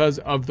dependent because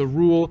of the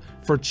rule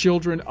for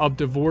children of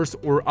divorce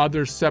or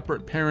other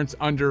separate parents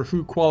under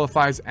who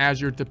qualifies as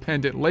your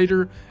dependent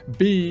later.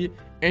 B,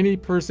 any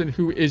person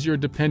who is your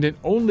dependent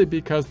only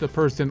because the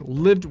person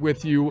lived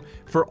with you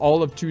for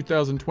all of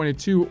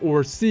 2022.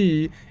 Or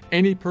C,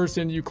 any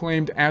person you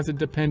claimed as a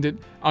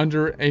dependent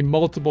under a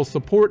multiple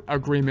support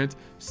agreement.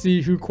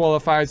 See who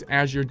qualifies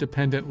as your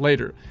dependent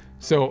later.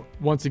 So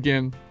once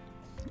again,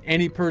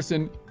 any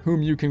person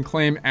whom you can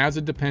claim as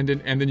a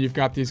dependent, and then you've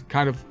got these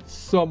kind of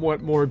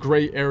somewhat more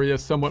gray area,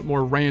 somewhat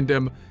more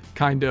random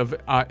kind of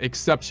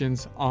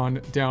exceptions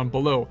on down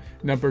below.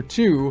 Number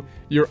two,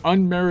 your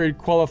unmarried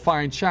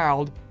qualifying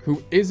child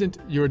who isn't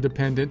your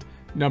dependent.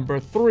 Number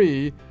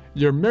three,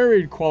 your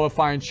married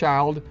qualifying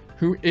child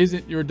who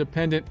isn't your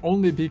dependent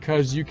only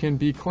because you can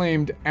be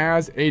claimed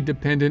as a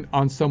dependent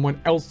on someone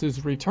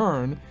else's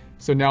return.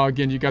 So now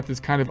again, you got this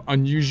kind of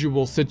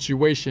unusual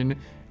situation.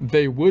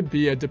 They would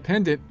be a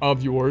dependent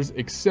of yours,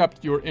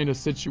 except you're in a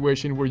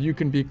situation where you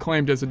can be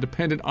claimed as a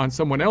dependent on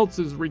someone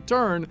else's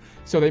return.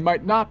 So they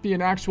might not be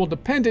an actual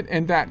dependent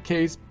in that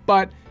case,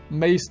 but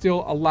may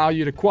still allow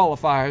you to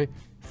qualify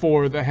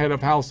for the head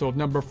of household.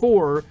 Number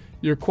four,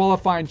 your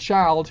qualifying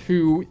child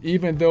who,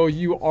 even though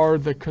you are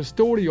the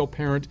custodial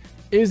parent,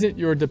 isn't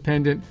your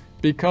dependent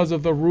because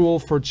of the rule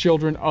for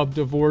children of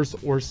divorce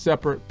or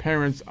separate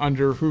parents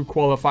under who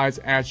qualifies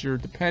as your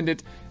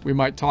dependent. We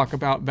might talk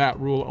about that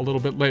rule a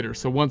little bit later.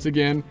 So once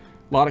again,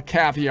 a lot of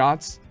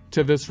caveats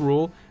to this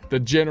rule. The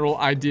general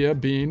idea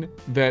being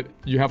that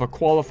you have a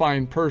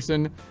qualifying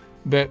person,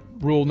 that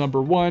rule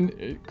number one,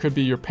 it could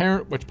be your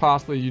parent, which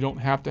possibly you don't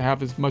have to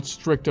have as much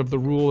strict of the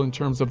rule in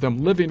terms of them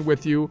living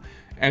with you.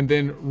 And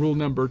then rule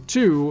number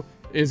two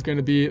is going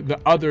to be the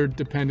other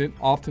dependent,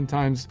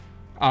 oftentimes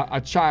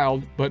a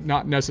child, but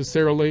not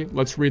necessarily.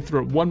 Let's read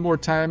through it one more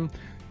time.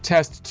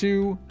 Test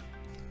two,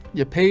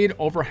 you paid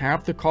over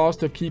half the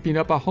cost of keeping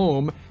up a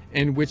home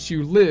in which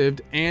you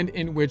lived and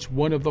in which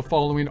one of the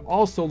following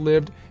also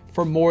lived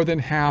for more than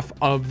half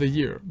of the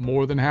year.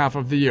 More than half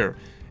of the year.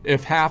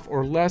 If half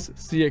or less,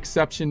 see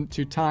exception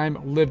to time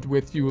lived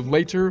with you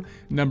later.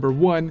 Number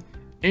one,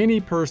 any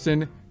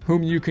person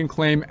whom you can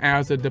claim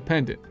as a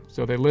dependent.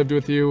 So they lived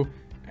with you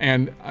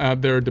and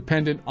they're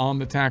dependent on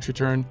the tax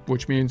return,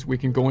 which means we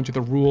can go into the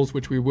rules,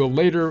 which we will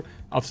later,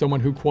 of someone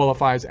who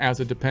qualifies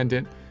as a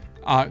dependent.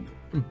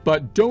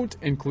 But don't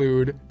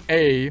include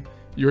A,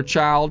 your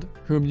child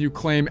whom you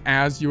claim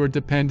as your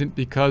dependent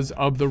because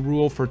of the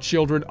rule for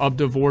children of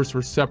divorce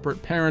or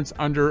separate parents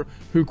under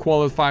who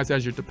qualifies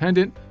as your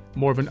dependent.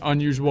 More of an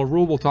unusual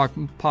rule. We'll talk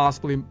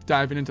possibly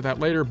diving into that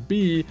later.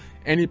 B,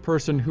 any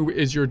person who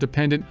is your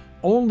dependent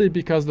only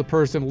because the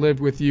person lived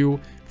with you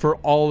for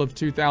all of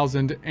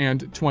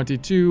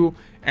 2022.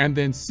 And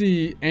then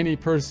C, any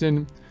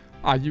person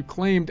you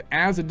claimed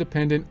as a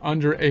dependent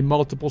under a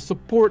multiple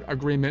support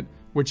agreement,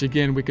 which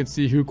again, we can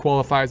see who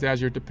qualifies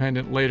as your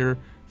dependent later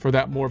for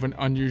that more of an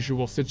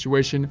unusual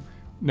situation.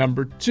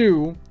 Number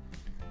 2,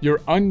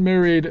 your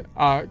unmarried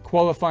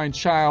qualifying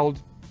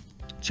child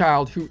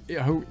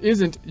who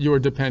isn't your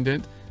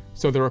dependent.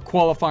 So they're a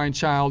qualifying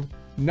child,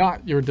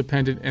 not your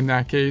dependent in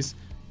that case,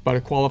 but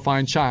a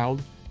qualifying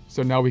child.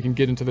 So now we can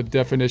get into the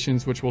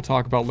definitions, which we'll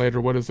talk about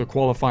later. What is a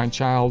qualifying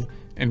child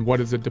and what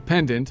is a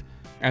dependent?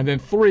 And then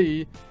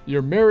 3,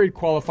 your married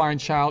qualifying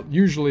child,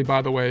 usually,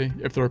 by the way,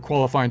 if they're a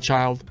qualifying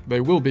child, they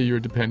will be your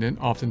dependent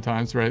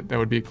oftentimes, right? That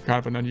would be kind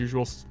of an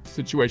unusual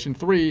situation.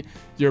 3,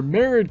 your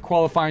married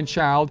qualifying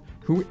child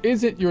who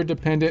isn't your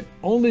dependent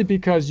only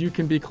because you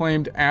can be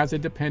claimed as a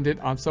dependent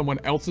on someone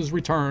else's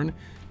return.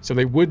 So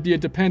they would be a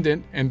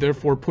dependent and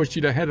therefore push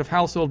you to head of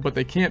household, but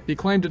they can't be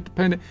claimed a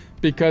dependent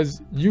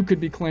because you could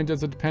be claimed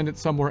as a dependent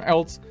somewhere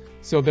else.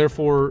 So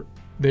therefore,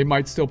 they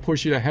might still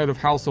push you to head of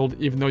household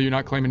even though you're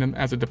not claiming them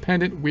as a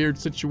dependent. Weird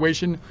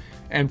situation.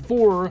 And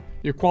 4,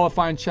 your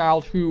qualifying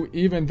child who,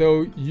 even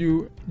though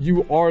you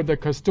are the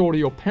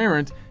custodial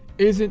parent,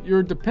 isn't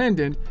your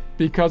dependent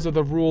because of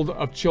the rule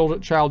of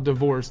child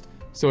divorced.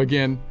 So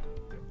again,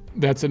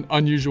 that's an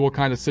unusual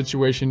kind of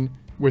situation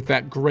with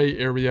that gray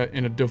area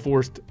in a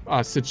divorced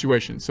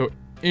situation. So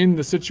in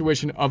the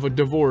situation of a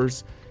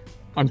divorce,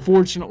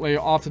 unfortunately,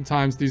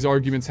 oftentimes these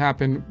arguments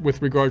happen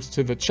with regards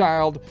to the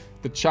child.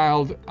 The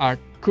child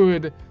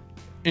could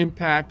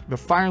impact the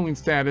filing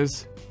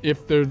status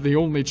if they're the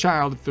only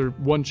child, if they're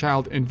one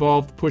child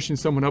involved, pushing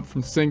someone up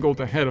from single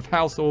to head of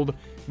household,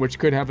 which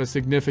could have a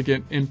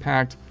significant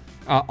impact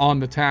on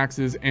the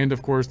taxes. And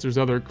of course, there's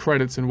other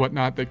credits and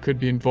whatnot that could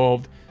be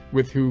involved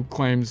with who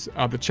claims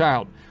the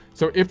child.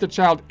 So if the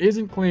child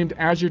isn't claimed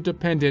as your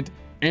dependent,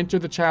 enter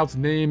the child's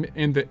name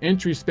in the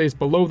entry space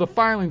below the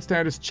filing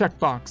status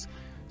checkbox.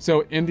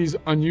 So in these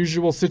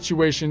unusual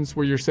situations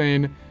where you're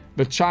saying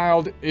the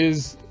child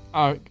is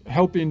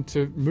helping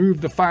to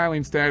move the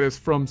filing status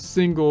from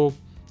single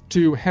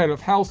to head of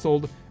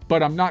household,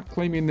 but I'm not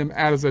claiming them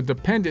as a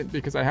dependent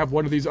because I have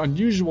one of these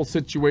unusual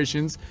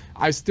situations,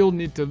 I still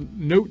need to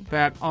note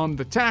that on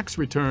the tax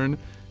return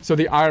so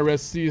the IRS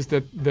sees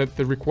that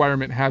the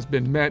requirement has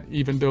been met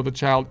even though the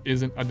child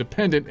isn't a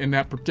dependent in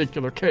that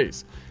particular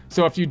case.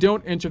 So if you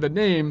don't enter the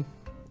name,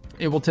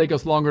 it will take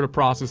us longer to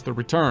process the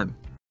return.